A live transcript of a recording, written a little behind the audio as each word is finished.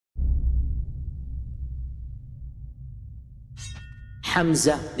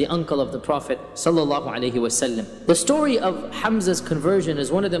Hamza, the uncle of the Prophet ﷺ. The story of Hamza's conversion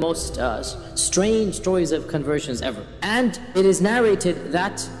is one of the most strange stories of conversions ever. And it is narrated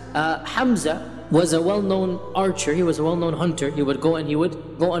that Hamza was a well-known archer, he was a well-known hunter. He would go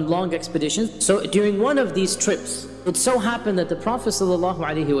on long expeditions. So during one of these trips, it so happened that the Prophet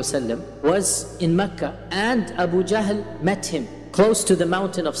ﷺ was in Mecca, and Abu Jahl met him close to the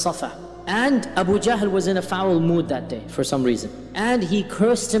mountain of Safa. And Abu Jahl was in a foul mood that day for some reason. And he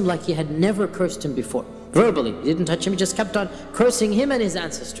cursed him like he had never cursed him before. Verbally, he didn't touch him, he just kept on cursing him and his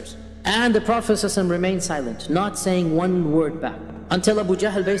ancestors. And the Prophet ﷺ remained silent, not saying one word back, until Abu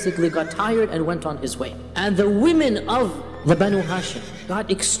Jahl basically got tired and went on his way. And the women of the Banu Hashim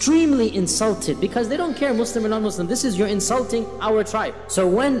got extremely insulted because they don't care Muslim or non-Muslim. This is, you're insulting our tribe. So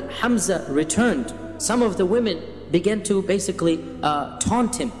when Hamza returned, some of the women began to basically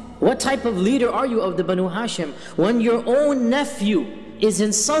taunt him. What type of leader are you of the Banu Hashim when your own nephew is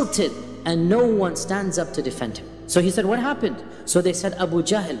insulted and no one stands up to defend him? So he said, what happened? So they said, Abu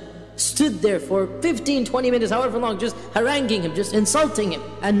Jahl stood there for 15, 20 minutes, however long, just haranguing him, just insulting him.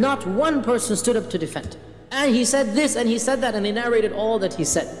 And not one person stood up to defend him. And he said this and he said that, and they narrated all that he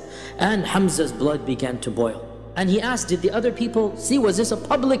said. And Hamza's blood began to boil. And he asked, did the other people see, was this a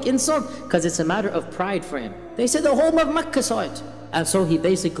public insult? Because it's a matter of pride for him. They said the whole of Mecca saw it. And so he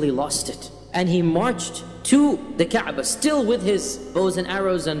basically lost it. And he marched to the Kaaba, still with his bows and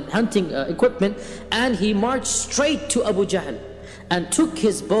arrows and hunting equipment. And he marched straight to Abu Jahl and took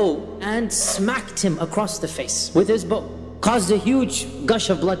his bow and smacked him across the face with his bow. Caused a huge gush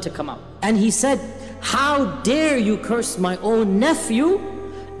of blood to come out. And he said, how dare you curse my own nephew?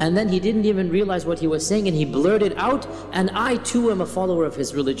 And then he didn't even realize what he was saying, and he blurted out, and I too am a follower of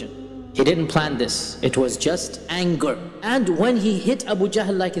his religion. He didn't plan this, it was just anger. And when he hit Abu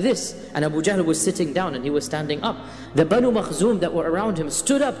Jahl like this, and Abu Jahl was sitting down and he was standing up, the Banu Makhzum that were around him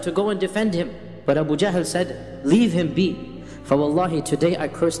stood up to go and defend him. But Abu Jahl said, leave him be. For wallahi, today I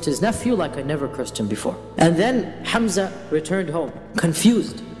cursed his nephew like I never cursed him before. And then Hamza returned home,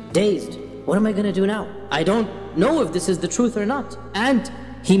 confused, dazed. What am I going to do now? I don't know if this is the truth or not. And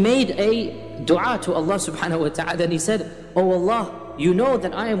he made a dua to Allah subhanahu wa ta'ala, and he said, oh Allah, you know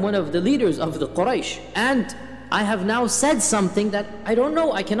that I am one of the leaders of the Quraysh, and I have now said something that I don't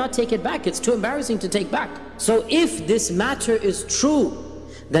know, I cannot take it back, it's too embarrassing to take back. So if this matter is true,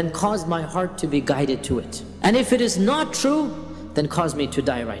 then cause my heart to be guided to it. And if it is not true, then cause me to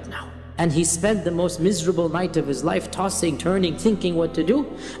die right now. And he spent the most miserable night of his life, tossing, turning, thinking what to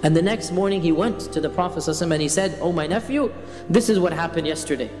do. And the next morning he went to the Prophet ﷺ and he said, oh my nephew, this is what happened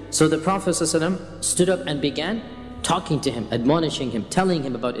yesterday. So the Prophet ﷺ stood up and began talking to him, admonishing him, telling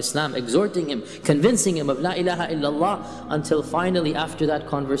him about Islam, exhorting him, convincing him of La ilaha illallah, until finally after that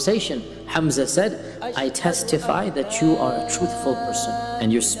conversation, Hamza said, I testify that you are a truthful person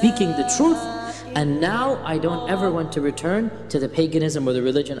and you're speaking the truth. And now I don't ever want to return to the paganism or the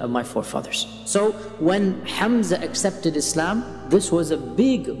religion of my forefathers. So when Hamza accepted Islam, this was a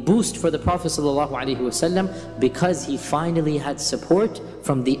big boost for the Prophet ﷺ, because he finally had support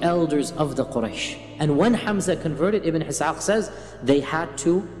from the elders of the Quraysh. And when Hamza converted, Ibn Ishaq says, they had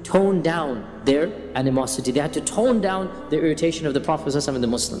to tone down their animosity. They had to tone down the irritation of the Prophet ﷺ and the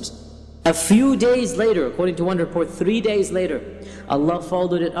Muslims. A few days later, according to one report, 3 days later, Allah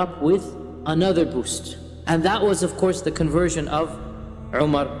followed it up with another boost. And that was, of course, the conversion of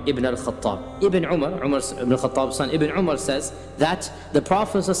Umar ibn al-Khattab. Ibn Umar ibn al-Khattab's son, Ibn Umar says that the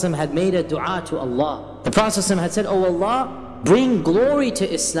Prophet ﷺ had made a dua to Allah. The Prophet ﷺ had said, oh Allah, bring glory to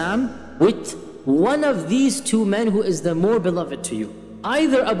Islam with one of these two men who is the more beloved to you.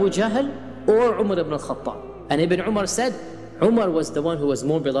 Either Abu Jahl or Umar ibn al-Khattab. And Ibn Umar said, Umar was the one who was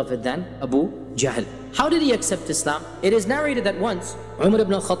more beloved than Abu Jahl. How did he accept Islam? It is narrated that once Umar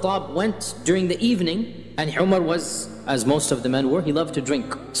ibn al-Khattab went during the evening, and Umar was, as most of the men were, he loved to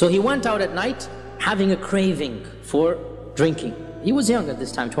drink. So he went out at night having a craving for drinking. He was young at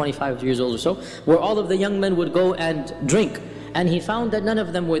this time, 25 years old or so, where all of the young men would go and drink. And he found that none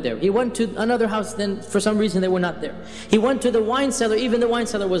of them were there. He went to another house, then for some reason they were not there. He went to the wine cellar, even the wine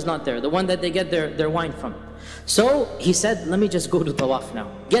cellar was not there, the one that they get their wine from. So he said, let me just go to Tawaf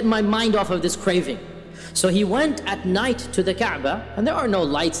now, get my mind off of this craving. So he went at night to the Kaaba, and there are no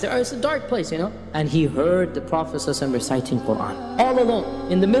lights there, it's a dark place, you know. And he heard the Prophet ﷺ reciting Quran, all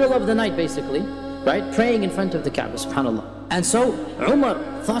alone, in the middle of the night basically, right, praying in front of the Kaaba, subhanAllah. And so Umar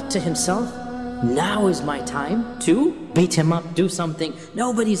thought to himself, now is my time to beat him up, do something.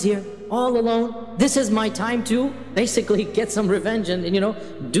 Nobody's here, all alone. This is my time to basically get some revenge and you know,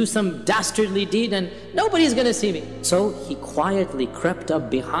 do some dastardly deed, and nobody's gonna see me. So he quietly crept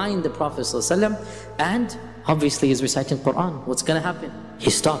up behind the Prophet ﷺ and obviously he's reciting Quran. What's going to happen? He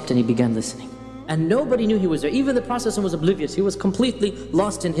stopped and he began listening. And nobody knew he was there. Even the Prophet was oblivious. He was completely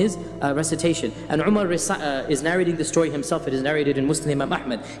lost in his recitation. And Umar is narrating the story himself. It is narrated in Muslim Imam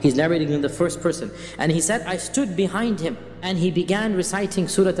Ahmad. He's narrating in the first person. And he said, I stood behind him and he began reciting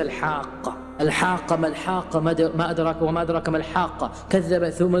Surah Al-Haqqa. الحاقة ما الحاقة ما أدراك وما أدراك ما الحاقة كذب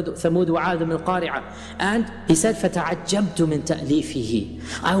ثمود وعاد من القارعة. And he said فتعجبت من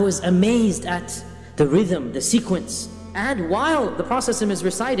تأليفه. I was amazed at the rhythm, the sequence. And while the Prophet is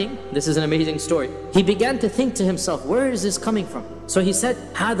reciting, this is an amazing story, he began to think to himself, where is this coming from? So he said,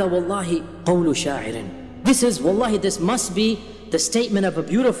 هذا والله قول شاعر. This is, wallahi, this must be the statement of a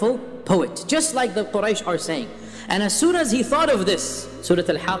beautiful poet, just like the Quraysh are saying. And as soon as he thought of this, Surah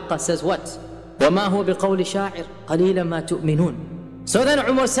Al-Haqqa says what? وَمَا هُوَ بِقَوْلِ شَاعِرٍ قَلِيلًا مَا تُؤْمِنُونَ. So then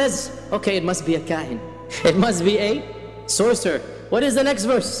Umar says, okay, it must be a kahin. It must be a sorcerer. What is the next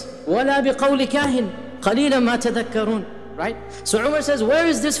verse? وَلَا بِقَوْلِ كَاهِنٍ قَلِيلًا مَا تَذَكَّرُونَ. Right? So Umar says, where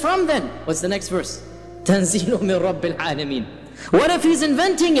is this from then? What's the next verse? تَنزِيلٌ مِّن رَبِّ الْعَالَمِينَ. What if he's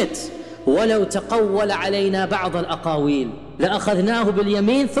inventing it? وَلَوْ تَقَوَّلَ عَلَيْنَا بَعْضَ الْأَقَاوِيلِ لَأَخَذْنَاهُ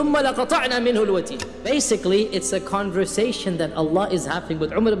بِالْيَمِينِ ثُمَّ لَقَطَعْنَا مِنْهُ الْوَتِينَ. Basically, it's a conversation that Allah is having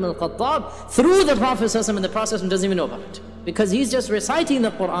with Umar ibn al-Khattab through the Prophet ﷺ, and the Prophet doesn't even know about it. Because he's just reciting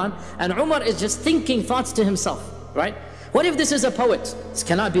the Quran and Umar is just thinking thoughts to himself, right? What if this is a poet? This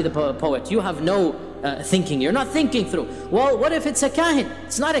cannot be the poet. You have no thinking. You're not thinking through. Well, what if it's a kahin?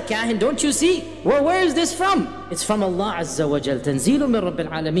 It's not a kahin, don't you see? Well, where is this from? It's from Allah Azza wa Jal. Tanzeelun min Rabbil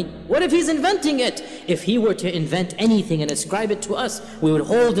Alameen. What if he's inventing it? If he were to invent anything and ascribe it to us, we would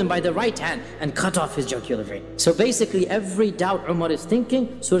hold him by the right hand and cut off his jugular vein. So basically, every doubt Umar is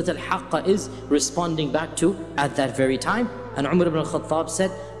thinking, Surah Al-Haqqa is responding back to at that very time. And Umar ibn al-Khattab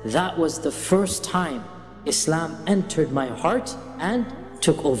said, that was the first time Islam entered my heart and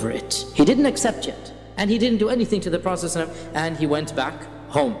took over it. He didn't accept yet, and he didn't do anything to the Prophet, and he went back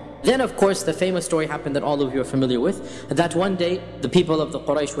home. Then of course the famous story happened that all of you are familiar with, that one day the people of the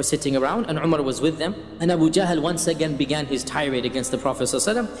Quraysh were sitting around and Umar was with them, and Abu Jahl once again began his tirade against the Prophet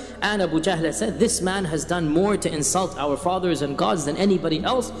ﷺ. And Abu Jahl said, this man has done more to insult our fathers and gods than anybody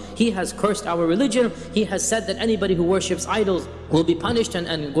else. He has cursed our religion. He has said that anybody who worships idols will be punished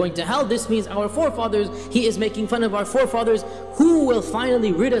and going to hell. This means our forefathers. He is making fun of our forefathers. Who will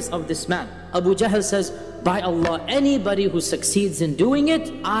finally rid us of this man? Abu Jahl says, by Allah, anybody who succeeds in doing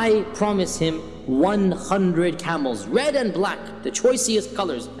it, I promise him 100 camels, red and black, the choicest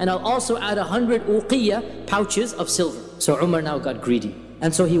colors. And I'll also add 100 uqiyya, pouches of silver. So Umar now got greedy.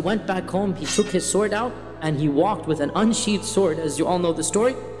 And so he went back home, he took his sword out, and he walked with an unsheathed sword, as you all know the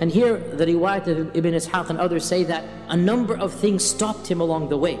story. And here the riwayat of Ibn Ishaq and others say that a number of things stopped him along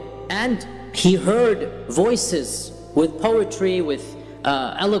the way. And he heard voices with poetry, with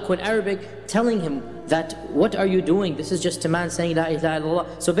eloquent Arabic, telling him that, what are you doing? This is just a man saying La ilaha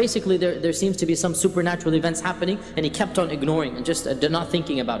illallah. So basically there seems to be some supernatural events happening, and he kept on ignoring and just not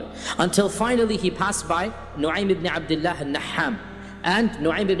thinking about it. Until finally he passed by Nu'aym ibn Abdullah al-Nahham. And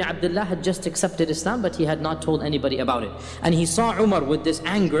Nu'aym ibn Abdullah had just accepted Islam, but he had not told anybody about it. And he saw Umar with this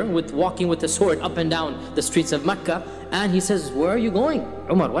anger, with walking with the sword up and down the streets of Mecca. And he says, where are you going?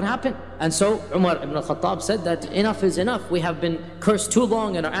 Umar, what happened? And so Umar ibn al-Khattab said that enough is enough. We have been cursed too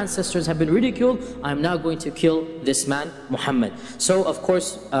long and our ancestors have been ridiculed. I'm now going to kill this man, Muhammad. So of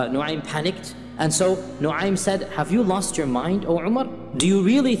course Nu'aym panicked. And so Nu'aym said, have you lost your mind, O Umar? Do you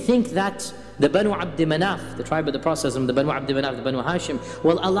really think that the Banu Abd Manaf, the tribe of the Prophet, the Banu Abd Manaf, the Banu Hashim,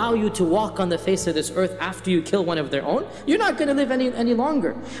 will allow you to walk on the face of this earth after you kill one of their own? You're not going to live any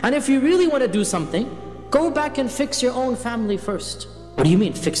longer. And if you really want to do something, go back and fix your own family first. What do you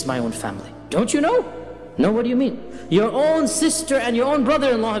mean, fix my own family? Don't you know? No, what do you mean? Your own sister and your own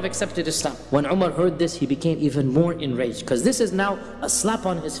brother-in-law have accepted Islam. When Umar heard this, he became even more enraged, because this is now a slap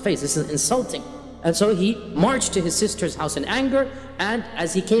on his face. This is insulting. And so he marched to his sister's house in anger, and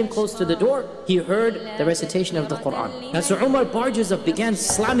as he came close to the door, he heard the recitation of the Quran. And so Umar barges up, began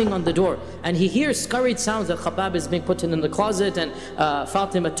slamming on the door, and he hears scurried sounds that Khabbab is being put in the closet, and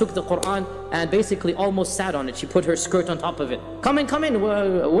Fatima took the Quran and basically almost sat on it. She put her skirt on top of it. Come in, come in.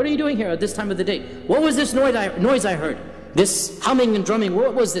 What are you doing here at this time of the day? What was this noise I heard? This humming and drumming,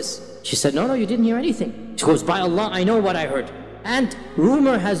 what was this? She said, no, you didn't hear anything. She goes, by Allah, I know what I heard. And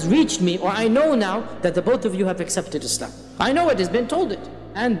rumor has reached me, or I know now, that the both of you have accepted Islam. I know it has been told it.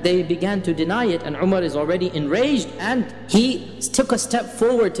 And they began to deny it, and Umar is already enraged, and he took a step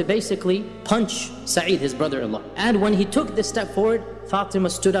forward to basically punch Sa'id, his brother-in-law. And when he took this step forward, Fatima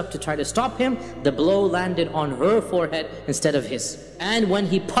stood up to try to stop him. The blow landed on her forehead instead of his. And when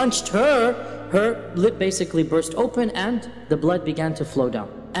he punched her, her lip basically burst open and the blood began to flow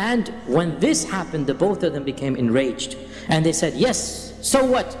down. And when this happened, the both of them became enraged. And they said, yes, so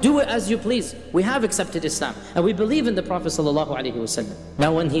what? Do it as you please. We have accepted Islam and we believe in the Prophet ﷺ.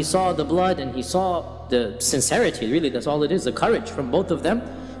 Now when he saw the blood and he saw the sincerity, really that's all it is, the courage from both of them,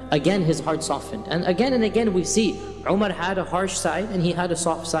 again his heart softened. And again we see Umar had a harsh side and he had a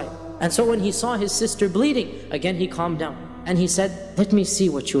soft side. And so when he saw his sister bleeding, again he calmed down. And he said, let me see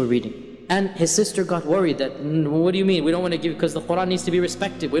what you were reading. And his sister got worried that, what do you mean? We don't want to give, because the Quran needs to be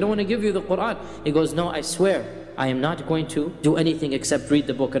respected. We don't want to give you the Quran. He goes, no, I swear, I am not going to do anything except read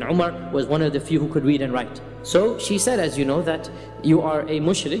the book. And Umar was one of the few who could read and write. So she said, as you know, that you are a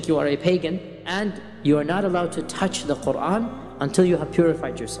mushrik, you are a pagan, and you are not allowed to touch the Quran until you have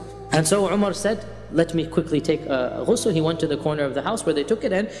purified yourself. And so Umar said, let me quickly take a ghusl. He went to the corner of the house where they took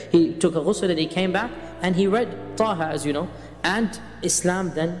it, and he took a ghusl and he came back and he read Taha, as you know, and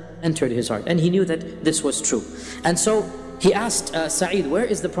Islam then entered his heart and he knew that this was true. And so he asked Sa'id, where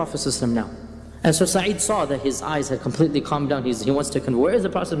is the Prophet ﷺ now? And so Sa'id saw that his eyes had completely calmed down. He wants to convert. Where is the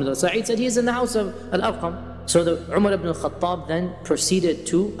Prophet ﷺ? Sa'id said, he is in the house of Al-Arqam. So Umar ibn al-Khattab then proceeded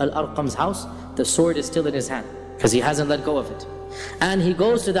to Al-Arqam's house. The sword is still in his hand because he hasn't let go of it. And he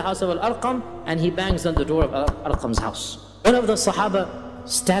goes to the house of Al-Arqam and he bangs on the door of Al-Arqam's house. One of the Sahaba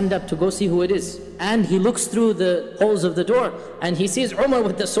stand up to go see who it is, and he looks through the holes of the door and he sees Umar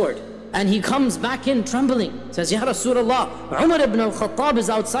with the sword, and he comes back in trembling, says, Ya Rasulullah, Umar ibn al-Khattab is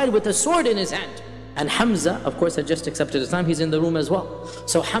outside with a sword in his hand. And Hamza, of course, had just accepted Islam. He's in the room as well.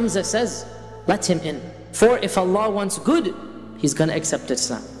 So Hamza says, let him in, for if Allah wants good, he's going to accept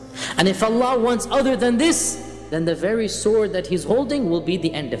Islam, and if Allah wants other than this, then the very sword that he's holding will be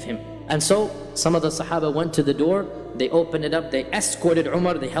the end of him. And so some of the Sahaba went to the door, they opened it up, they escorted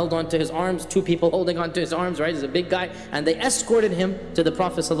Umar, they held onto his arms, two people holding onto his arms, right? He's a big guy, and they escorted him to the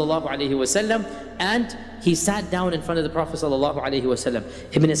Prophet ﷺ, and he sat down in front of the Prophet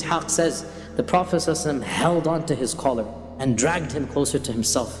ﷺ. Ibn Ishaq says, the Prophet ﷺ held onto his collar and dragged him closer to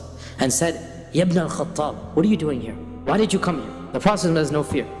himself and said, Ya ibn al-Khattab, what are you doing here? Why did you come here? The Prophet has no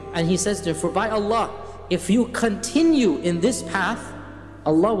fear. And he says to him, for by Allah, if you continue in this path,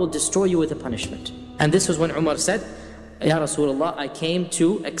 Allah will destroy you with a punishment. And this was when Umar said, Ya Rasulullah, I came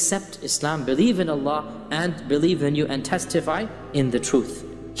to accept Islam, believe in Allah and believe in you and testify in the truth.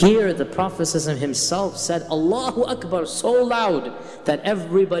 Here the Prophet himself said, Allahu Akbar, so loud that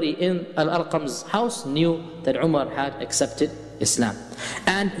everybody in Al-Arqam's house knew that Umar had accepted Islam.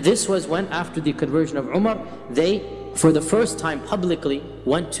 And this was when, after the conversion of Umar, they, for the first time publicly,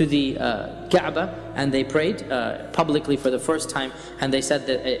 went to the Kaaba and they prayed publicly for the first time. And they said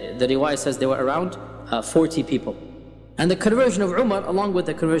that, the riwayah says they were around 40 people. And the conversion of Umar, along with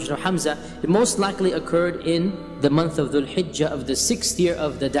the conversion of Hamza, it most likely occurred in the month of Dhul Hijjah of the 6th year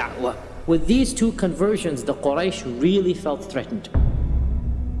of the Da'wah. With these two conversions, the Quraysh really felt threatened.